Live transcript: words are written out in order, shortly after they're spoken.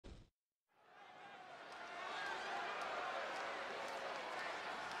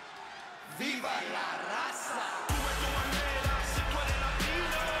¡Viva la raza!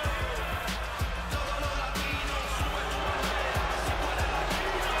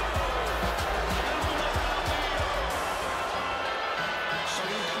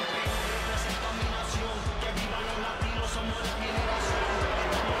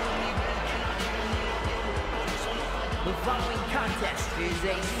 The following contest is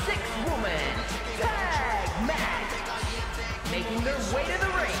a six-woman tag match. Making their way to the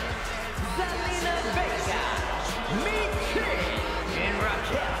ring, Zelina Vega, Mickey, and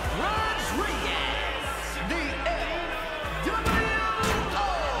Raquel Rodriguez, the l.W.o.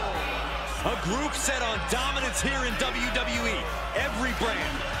 A group set on dominance here in WWE. Every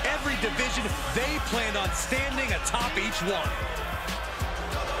brand, every division, they planned on standing atop each one.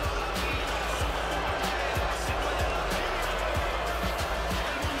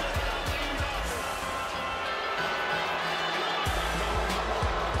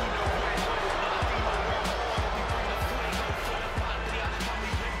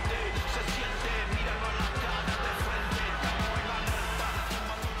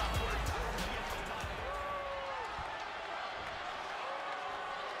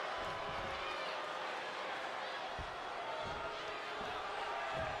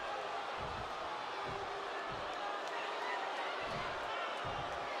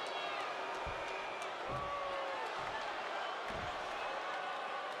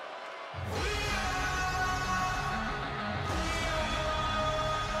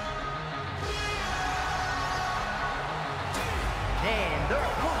 And their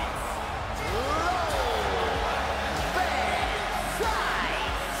opponents,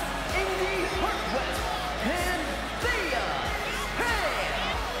 Indie Hartwell, and Thea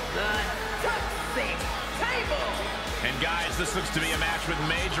Ham, the Toxic Table. And guys, this looks to be a match with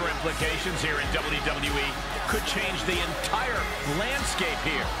major implications here in WWE. Could change the entire landscape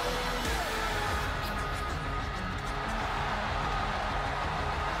here.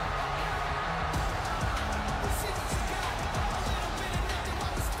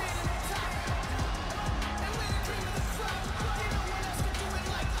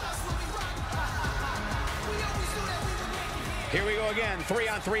 Here we go again,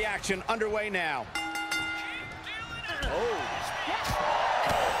 3-on-3 action underway now. Oh,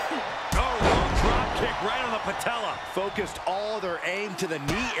 long drop kick right on the patella. Focused all their aim to the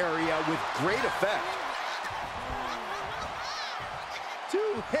knee area with great effect.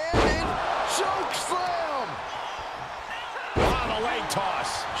 Two-handed choke slam. On the leg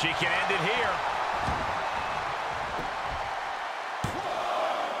toss. She can end it here.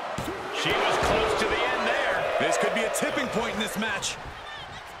 She was close to the end there. This could be a tipping point in this match.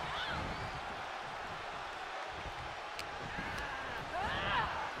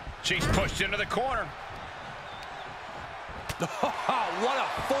 She's pushed into the corner. What a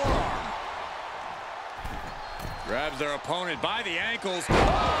forearm. Grabs their opponent by the ankles.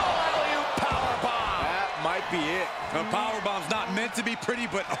 Oh, powerbomb. That might be it. A powerbomb's not meant to be pretty,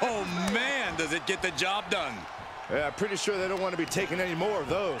 but oh man, does it get the job done. Yeah, I'm pretty sure they don't want to be taking any more of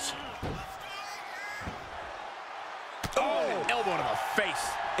those. Oh, elbow to the face.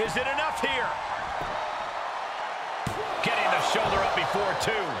 Is it enough here? Getting the shoulder up before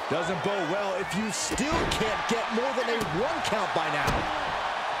two. Doesn't bode well if you still can't get more than a 1 count by now.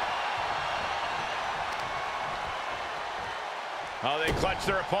 Oh, they clutch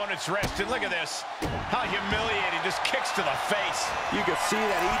their opponent's wrist, and look at this. How humiliating, just kicks to the face. You can see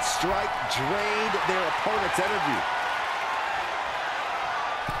that each strike drained their opponent's energy.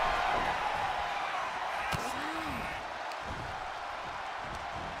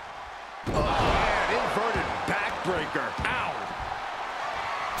 Breaker. Ow!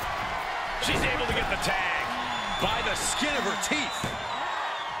 She's able to get the tag. By the skin of her teeth.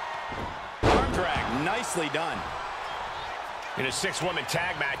 Arm drag. Nicely done. In a 6-woman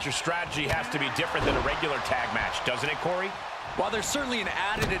tag match, your strategy has to be different than a regular tag match, doesn't it, Corey? While there's certainly an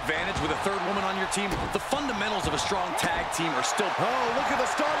added advantage with a 3rd woman on your team, the fundamentals of a strong tag team are still... Oh, look at the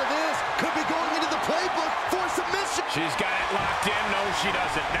start of this. Could be going into the playbook for submission. She's got it locked in. No, she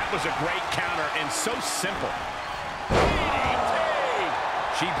doesn't. That was a great counter and so simple.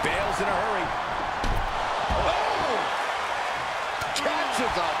 She bails in a hurry. Oh!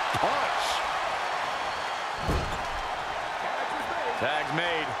 Catches a punch. Tag's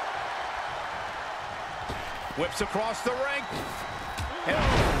made. Whips across the ring.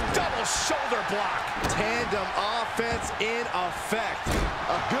 And double shoulder block. Tandem offense in effect.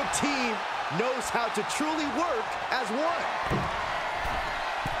 A good team knows how to truly work as one.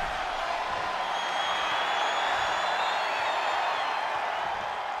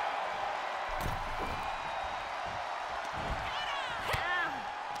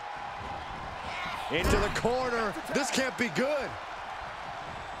 Into the corner. This can't be good.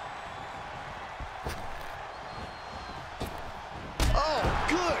 Oh,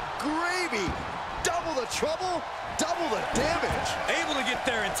 good gravy. Double the trouble, double the damage. Able to get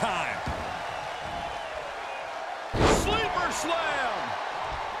there in time. Sleeper slam.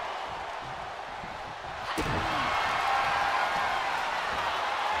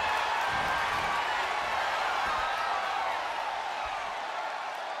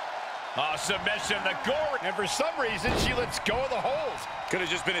 Submission, the gore. And for some reason, she lets go of the hold. Could have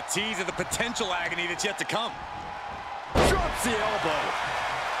just been a tease of the potential agony that's yet to come. Drops the elbow.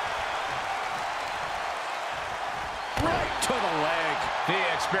 Right to the leg.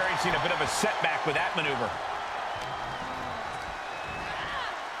 Thea experiencing a bit of a setback with that maneuver.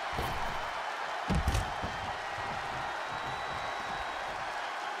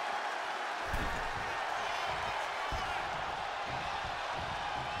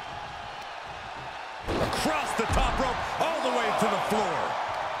 Across the top rope, all the way to the floor.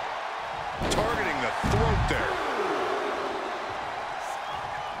 Targeting the throat there.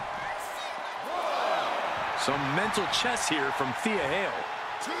 Some mental chess here from Thea Hale.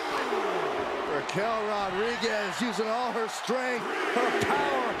 Raquel Rodriguez using all her strength, her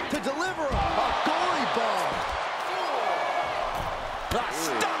power to deliver a goalie bomb.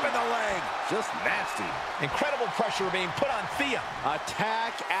 Stop in the leg. Just nasty. Incredible pressure being put on Thea.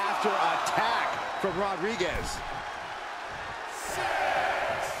 Attack after attack from Rodriguez.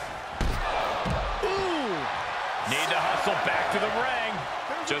 Ooh. Need to hustle back to the ring.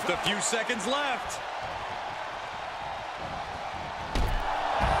 Just a few seconds left.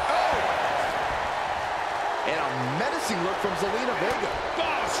 And a menacing look from Zelina Vega.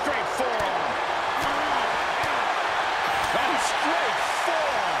 Oh, straight forearm. Oh, straight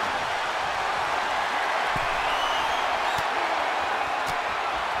forearm.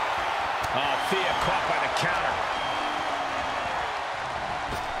 Oh, Thea caught by the counter.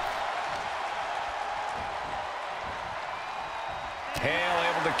 Hale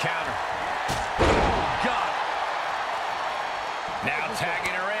able to counter. God. Now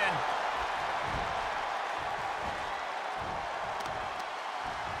tagging her in.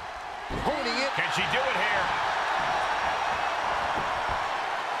 Holding it. Can she do it here?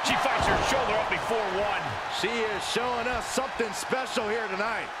 She fights her shoulder up before one. She is showing us something special here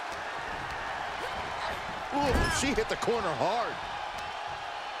tonight. Ooh, she hit the corner hard.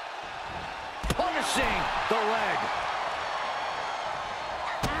 Punishing the leg.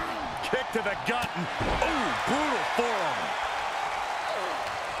 Kick to the gut. Ooh, brutal forearm.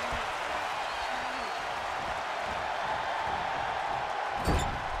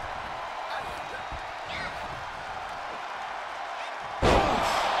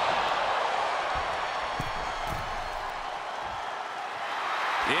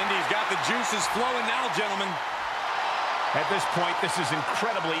 Indy's got the juices flowing now, gentlemen. At this point, this is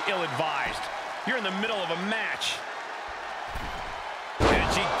incredibly ill-advised. You're in the middle of a match.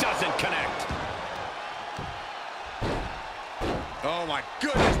 And she doesn't connect. Oh my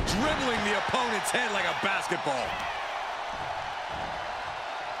goodness, dribbling the opponent's head like a basketball.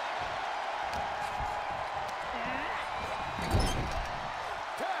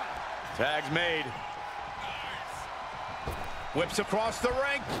 Tag's made. Whips across the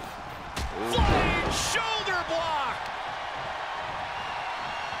ring. Flying shoulder block.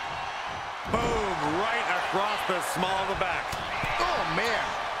 Boom, right across the small of the back. Oh, man.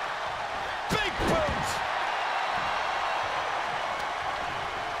 Big boot.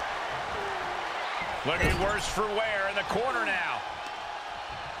 Looking worse for wear in the corner now.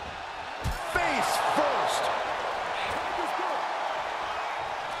 Face first.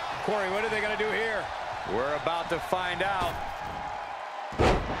 Corey, what are they going to do here? We're about to find out.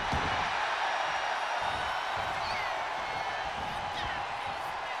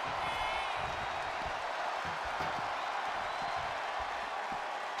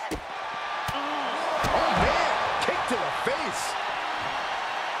 Oh, man. Kick to the face.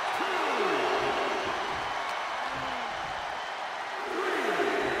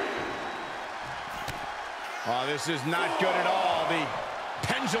 Oh, this is not good at all. The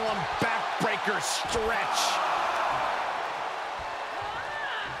pendulum backbreaker stretch.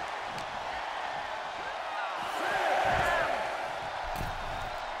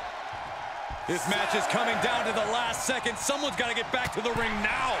 This match is coming down to the last second. Someone's got to get back to the ring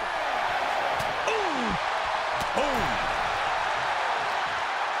now. Ooh! Boom!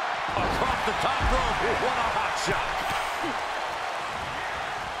 Across the top rope. What a hot shot.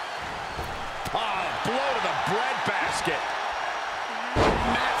 Ah, blow to the breadbasket.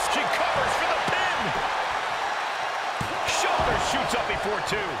 She covers for the pin. Shoulder shoots up before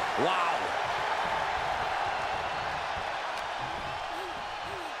two. Wow.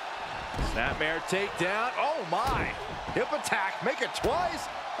 Snapmare takedown. Oh, my. Hip attack. Make it twice.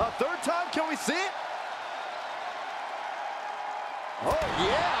 A third time. Can we see it? Oh,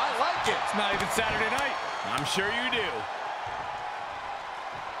 yeah. I like it. It's not even Saturday night. I'm sure you do.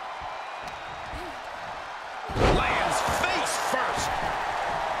 Lands face first.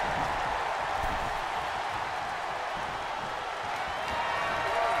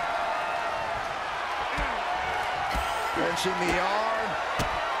 Wrenching the arm.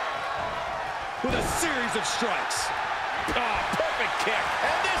 With a series of strikes. Oh, perfect kick.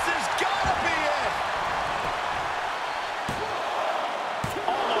 And this has got to be it.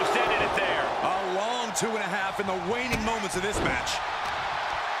 Almost ended it there. A long 2.5 in the waning moments of this match.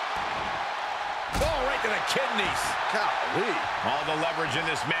 Oh, right to the kidneys. Golly. All the leverage in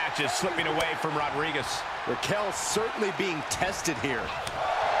this match is slipping away from Rodriguez. Raquel's certainly being tested here.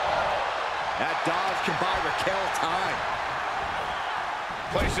 That dodge can buy Raquel time.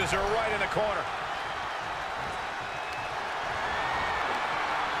 Places her right in the corner.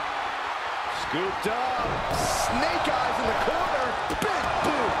 Scooped up. Snake eyes in the corner. Big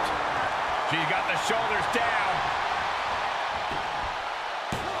boot. She's got the shoulders down.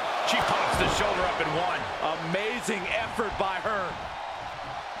 She pops the shoulder up in one. Amazing effort by her.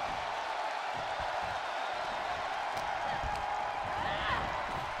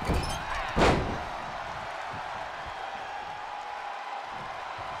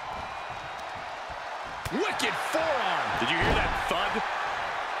 Wicked forearm. Did you hear that thud?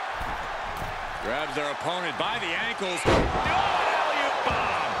 Grabs their opponent by the ankles. Oh, an alley-oop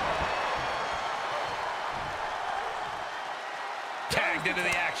bomb. Tagged into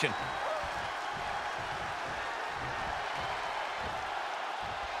the action.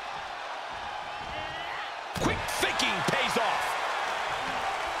 Quick thinking pays off.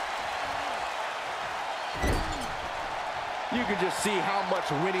 You can just see how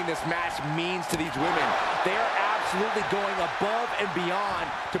much winning this match means to these women. They are absolutely going above and beyond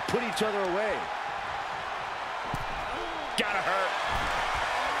to put each other away. Gotta hurt.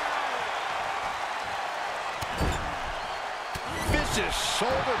 Vicious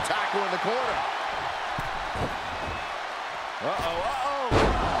shoulder tackle in the corner. Uh-oh.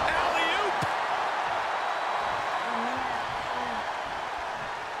 Alley-oop.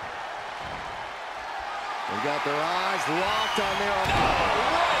 They got their eyes locked on their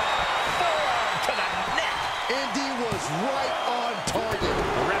Forearm to the neck. Indy was right on target.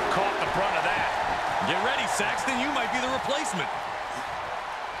 The ref caught the brunt of that. Get ready, Saxton. You might be the replacement.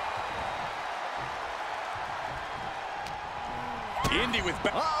 Indy with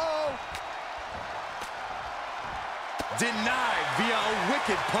back. Uh-oh. Denied via a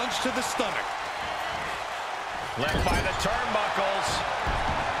wicked punch to the stomach. Left by the turnbuckles.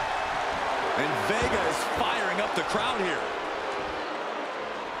 And Vega is firing up the crowd here.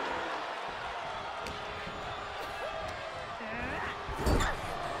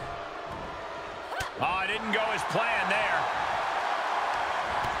 Oh, it didn't go as planned there.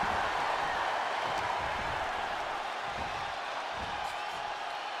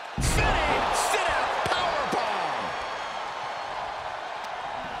 Sit-out powerbomb.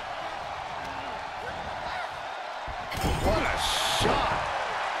 What a shot.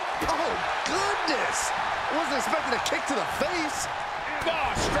 Oh, goodness. Wasn't expecting a kick to the face.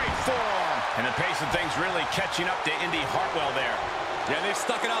 Oh, straight forearm. And the pace of things really catching up to Indy Hartwell there. Yeah, they've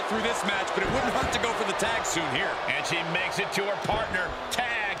stuck it out through this match, but it wouldn't hurt to go for the tag soon here. And she makes it to her partner.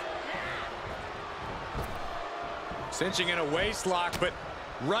 Tag. Cinching in a waist lock, but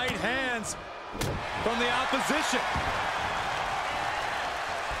right hands from the opposition.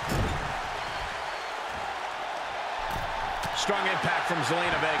 Strong impact from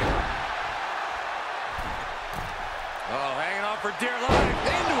Zelina Vega. Oh, hanging on for dear life.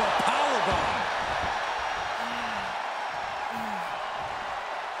 Into a powerbomb.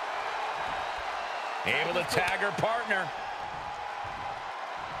 Able to tag her partner.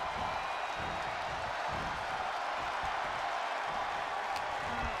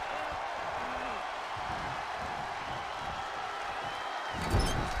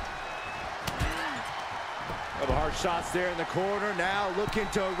 Couple hard shots there in the corner. Now looking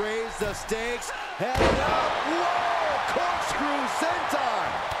to raise the stakes. Headed up. Whoa! Corkscrew senton.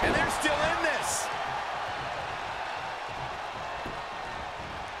 And they're still in this.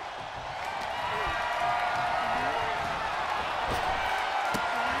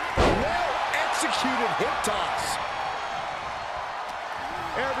 Well-executed hip toss.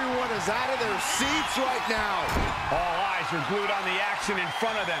 Everyone is out of their seats right now. All eyes are glued on the action in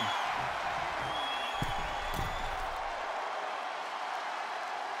front of them.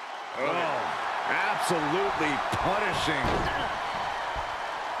 Oh, absolutely punishing.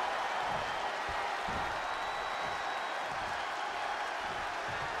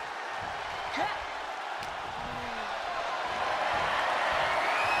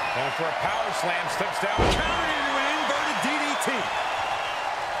 Going for a power slam, slips down. Countered into an inverted DDT.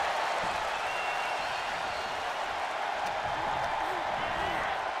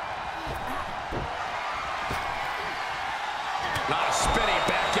 Not a spinning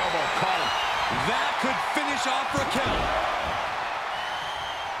back elbow caught him. That could finish off Raquel.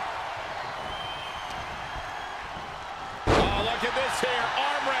 Oh, look at this here.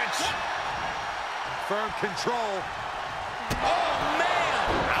 Arm wrench. Firm control. Oh, man!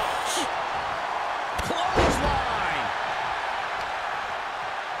 Ouch. Clothesline.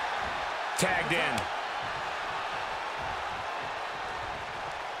 Tagged in.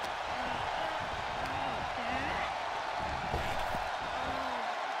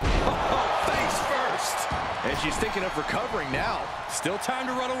 Face first. And she's thinking of recovering now. Still time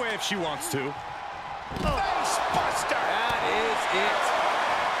to run away if she wants to. Face buster. That is it.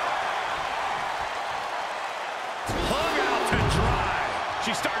 Hung out to dry.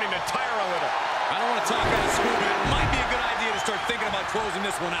 She's starting to tire a little. I don't want to talk out of school, but it might be a good idea to start thinking about closing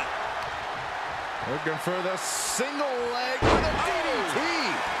this one out. Looking for the single leg with a DDT.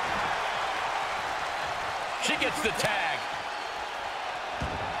 She gets the tag.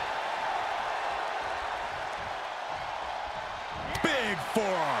 Big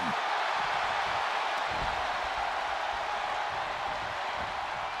forearm.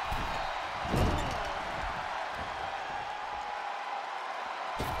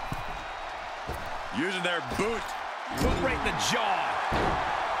 Using their boot. Boot right in the jaw.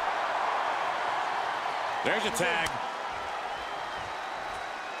 There's a tag.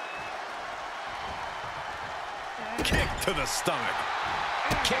 Kick to the stomach.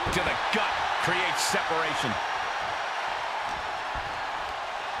 Kick to the gut. Creates separation.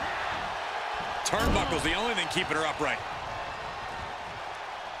 Turnbuckle's the only thing keeping her upright.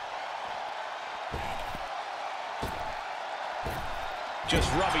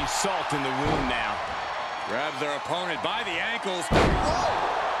 Just rubbing salt in the wound now. Grabs their opponent by the ankles.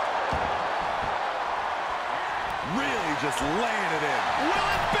 Really just laying it in. Will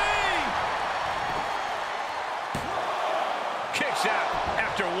it be? Kicks out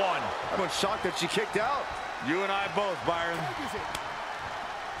after one. Everyone's shocked that she kicked out. You and I both, Byron.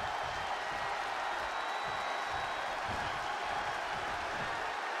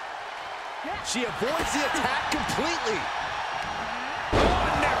 She avoids the attack completely.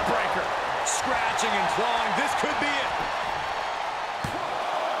 Oh, neck breaker. Scratching and clawing. This could be it.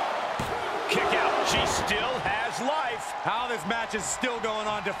 Kick out. She still has life. How this match is still going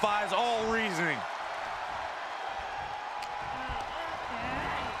on defies all reasoning.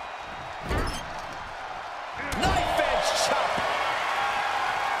 Knife edge chop.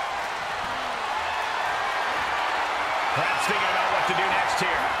 Perhaps thinking about what to do next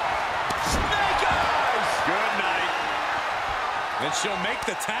here. Snake eyes. Good night. Then she'll make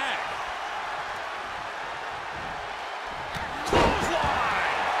the tag.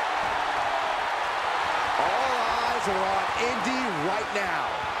 Clothesline. All eyes are on Indy right now.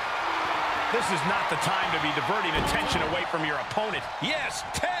 This is not the time to be diverting attention away from your opponent. Yes,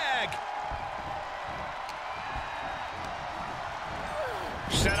 tag.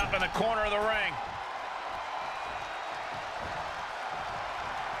 Set up in the corner of the ring.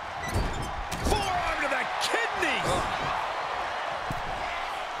 Forearm to the kidney.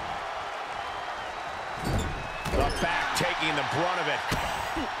 The back taking the brunt of it.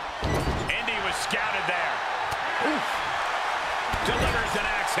 Indy was scouted there. Oof. Delivers an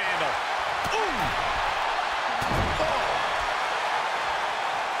axe handle. Ooh. Oh.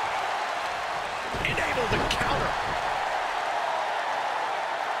 Enabled to counter.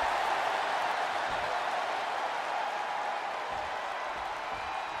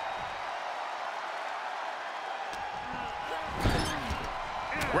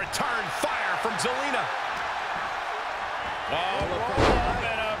 Return fire from Zelina. Oh,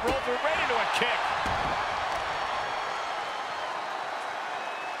 rolls her right into a kick.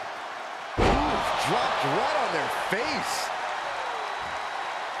 Dropped right on their face.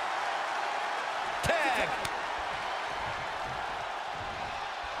 Tag.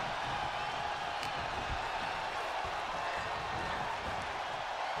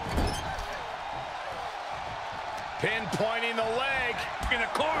 Pinpointing the leg in the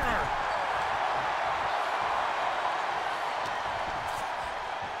corner.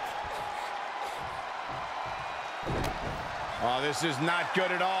 Oh, this is not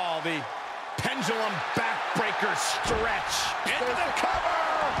good at all. The pendulum backbreaker stretch. Into the cover.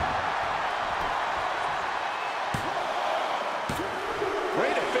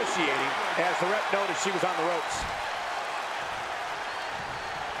 Great officiating as the ref noticed she was on the ropes.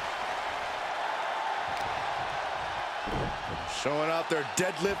 Showing off their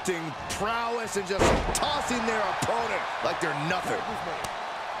deadlifting prowess and just tossing their opponent like they're nothing.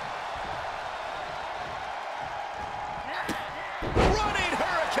 Running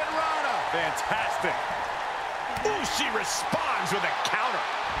Hurricane Rana. Fantastic. Ooh, she responds with a counter.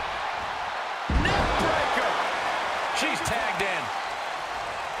 Neck breaker. She's tagged in.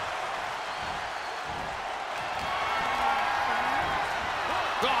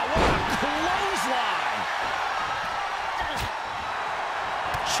 Oh, what a clothesline.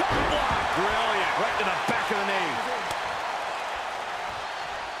 Chop block. Brilliant. Right to the back of the knee.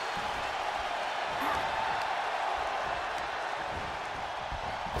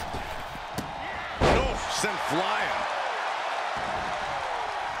 Oh, sent flying.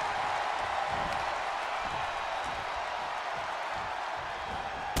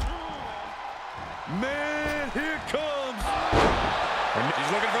 Man, here comes.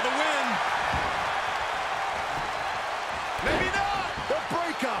 He's looking for the win. Maybe not. The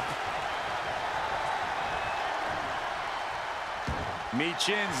breakup.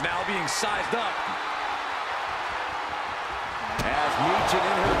 Michin's now being sized up. Has Michin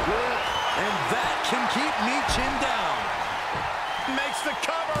in her grip. And that can keep Michin down. Makes the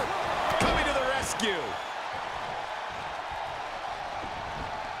cover. Coming to the rescue.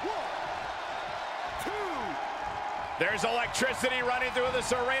 There's electricity running through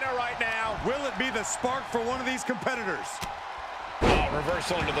this arena right now. Will it be the spark for one of these competitors? Oh,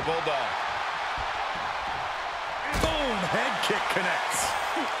 reversal into the Bulldog. Boom! Head kick connects.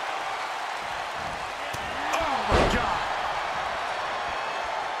 Oh, my God.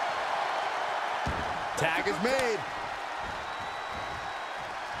 Tag is made.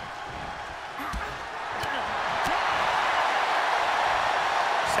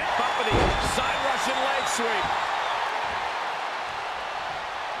 Set up with the side Russian leg sweep.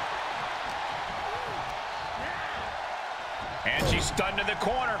 And she's stunned in the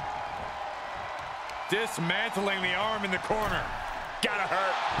corner. Dismantling the arm in the corner. Gotta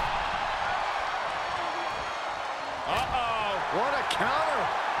hurt. Uh-oh. What a counter.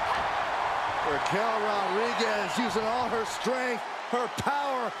 Raquel Rodriguez using all her strength, her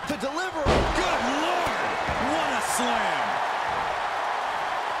power to deliver. Good Lord! What a slam!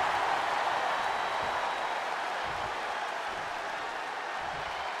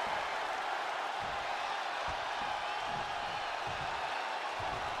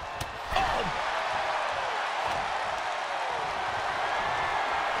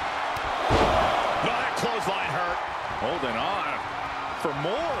 Clothesline hurt. Holding on for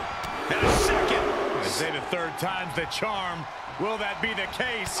more. And a second. They say the third time's the charm. Will that be the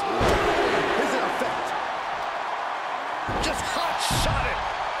case? Is it effect? Just hot shot it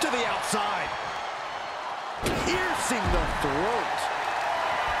to the outside. Piercing the throat.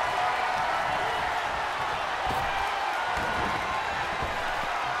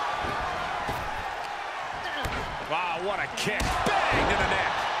 Wow, what a kick. Bang to the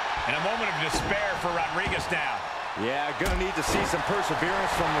neck. And a moment of despair for Rodriguez now. Yeah, gonna need to see some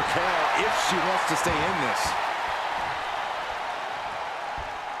perseverance from Raquel if she wants to stay in this.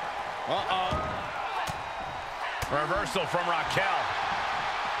 Uh-oh. Reversal from Raquel.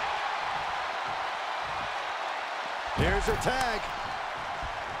 Here's her tag.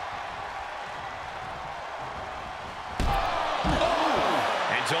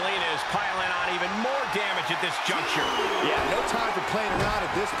 Zelina is piling on even more damage at this juncture. Yeah, no time for playing around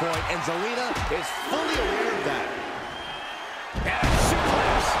at this point, and Zelina is fully aware of that. And a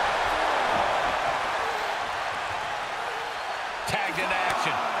suplex. Tagged into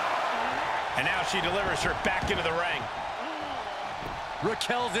action. And now she delivers her back into the ring.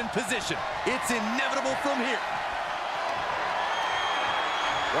 Raquel's in position. It's inevitable from here.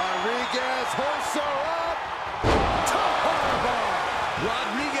 Rodriguez hoists her up. Top